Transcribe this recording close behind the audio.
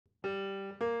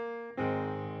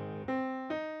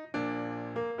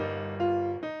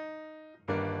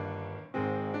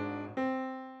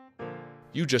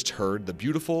You just heard the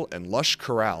beautiful and lush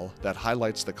chorale that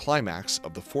highlights the climax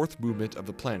of the fourth movement of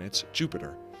the planets,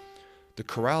 Jupiter. The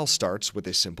chorale starts with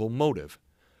a simple motive.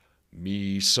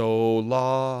 Mi, sol,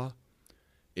 la.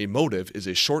 A motive is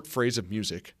a short phrase of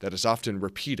music that is often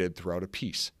repeated throughout a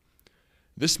piece.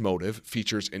 This motive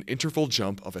features an interval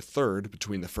jump of a third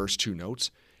between the first two notes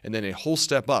and then a whole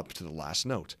step up to the last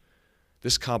note.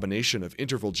 This combination of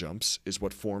interval jumps is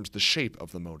what forms the shape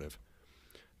of the motive.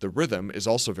 The rhythm is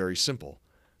also very simple.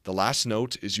 The last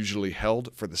note is usually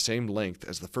held for the same length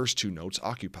as the first two notes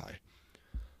occupy.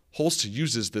 Holst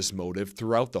uses this motive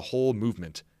throughout the whole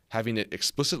movement, having it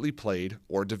explicitly played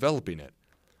or developing it.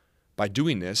 By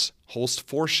doing this, Holst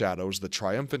foreshadows the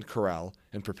triumphant chorale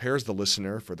and prepares the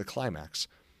listener for the climax.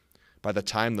 By the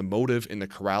time the motive in the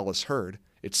chorale is heard,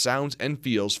 it sounds and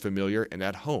feels familiar and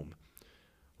at home.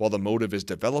 While the motive is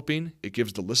developing, it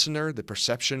gives the listener the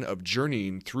perception of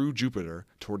journeying through Jupiter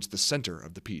towards the center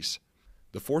of the piece.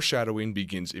 The foreshadowing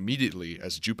begins immediately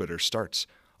as Jupiter starts,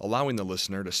 allowing the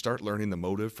listener to start learning the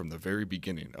motive from the very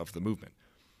beginning of the movement.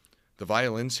 The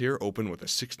violins here open with a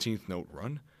 16th note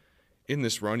run. In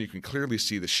this run, you can clearly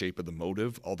see the shape of the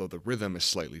motive, although the rhythm is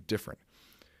slightly different.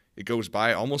 It goes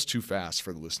by almost too fast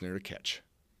for the listener to catch.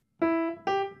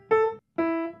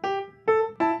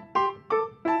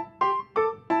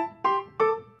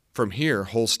 From here,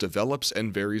 Holst develops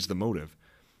and varies the motive.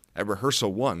 At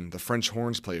rehearsal 1, the French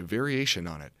horns play a variation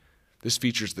on it. This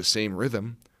features the same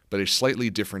rhythm, but a slightly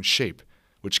different shape,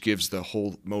 which gives the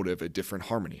whole motive a different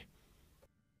harmony.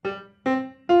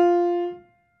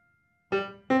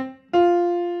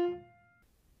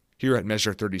 Here at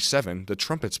measure 37, the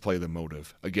trumpets play the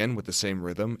motive, again with the same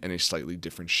rhythm and a slightly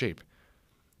different shape.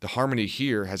 The harmony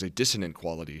here has a dissonant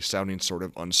quality, sounding sort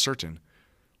of uncertain.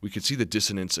 We can see the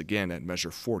dissonance again at measure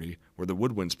 40, where the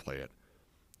woodwinds play it.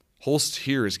 Holst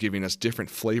here is giving us different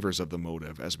flavors of the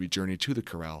motive as we journey to the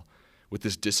chorale. With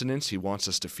this dissonance, he wants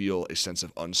us to feel a sense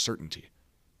of uncertainty.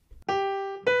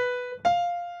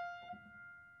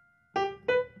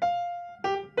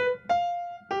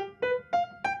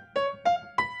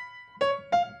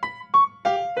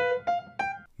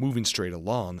 Moving straight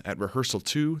along, at rehearsal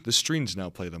 2, the strings now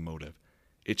play the motive.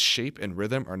 Its shape and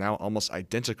rhythm are now almost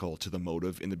identical to the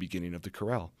motive in the beginning of the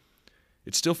chorale.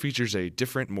 It still features a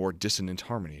different, more dissonant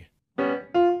harmony.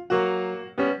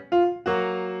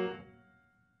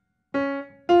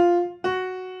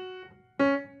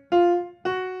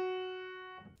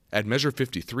 At measure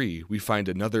 53, we find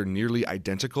another nearly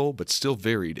identical but still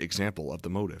varied example of the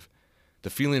motive. The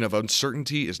feeling of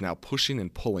uncertainty is now pushing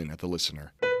and pulling at the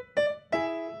listener.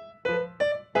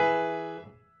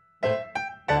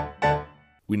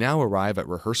 We now arrive at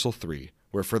rehearsal 3,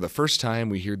 where for the first time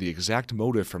we hear the exact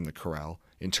motive from the chorale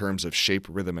in terms of shape,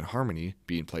 rhythm, and harmony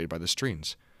being played by the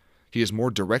strings. He is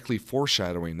more directly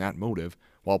foreshadowing that motive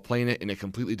while playing it in a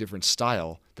completely different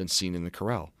style than seen in the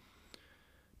chorale.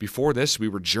 Before this, we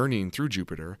were journeying through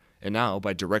Jupiter, and now,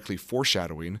 by directly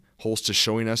foreshadowing, Holst is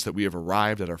showing us that we have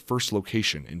arrived at our first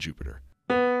location in Jupiter.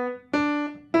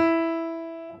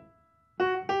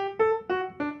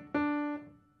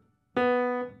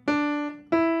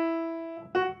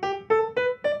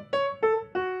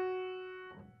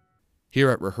 Here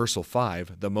at rehearsal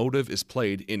 5, the motive is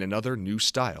played in another new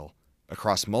style,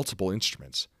 across multiple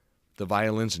instruments. The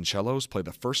violins and cellos play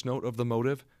the first note of the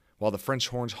motive, while the French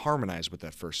horns harmonize with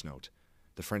that first note.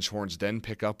 The French horns then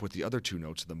pick up with the other two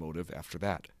notes of the motive after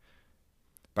that.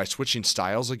 By switching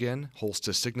styles again, Holst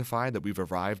to signify that we've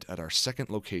arrived at our second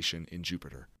location in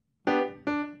Jupiter.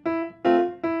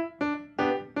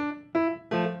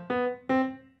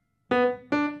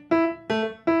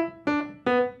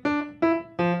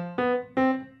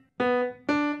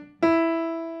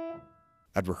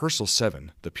 At rehearsal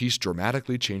 7, the piece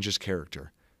dramatically changes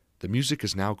character. The music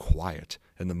is now quiet,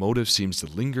 and the motive seems to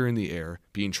linger in the air,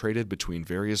 being traded between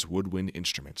various woodwind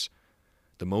instruments.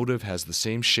 The motive has the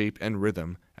same shape and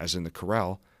rhythm as in the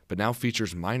chorale, but now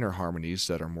features minor harmonies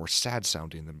that are more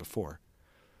sad-sounding than before.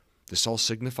 This all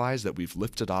signifies that we've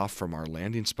lifted off from our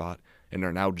landing spot and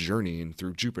are now journeying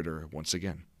through Jupiter once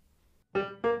again.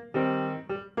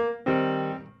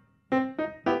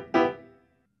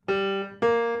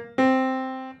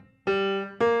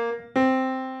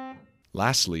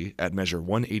 Lastly, at measure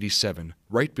 187,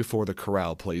 right before the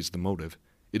chorale plays the motive,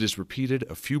 it is repeated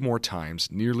a few more times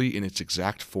nearly in its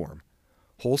exact form.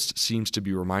 Holst seems to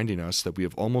be reminding us that we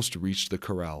have almost reached the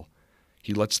chorale.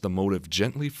 He lets the motive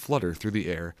gently flutter through the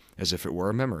air as if it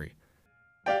were a memory.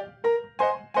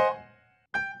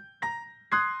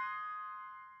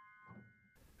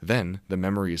 Then, the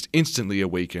memory is instantly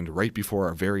awakened right before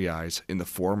our very eyes in the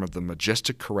form of the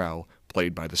majestic chorale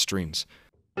played by the strings.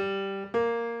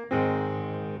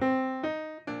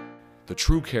 The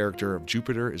true character of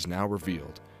Jupiter is now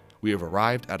revealed. We have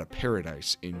arrived at a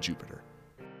paradise in Jupiter.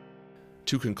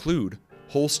 To conclude,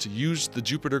 Holst used the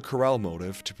Jupiter chorale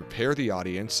motive to prepare the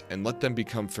audience and let them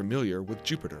become familiar with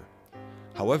Jupiter.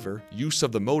 However, use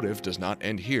of the motive does not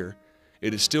end here.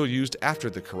 It is still used after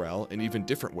the chorale in even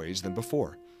different ways than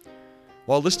before.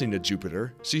 While listening to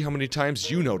Jupiter, see how many times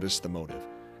you notice the motive,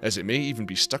 as it may even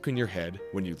be stuck in your head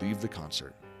when you leave the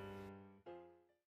concert.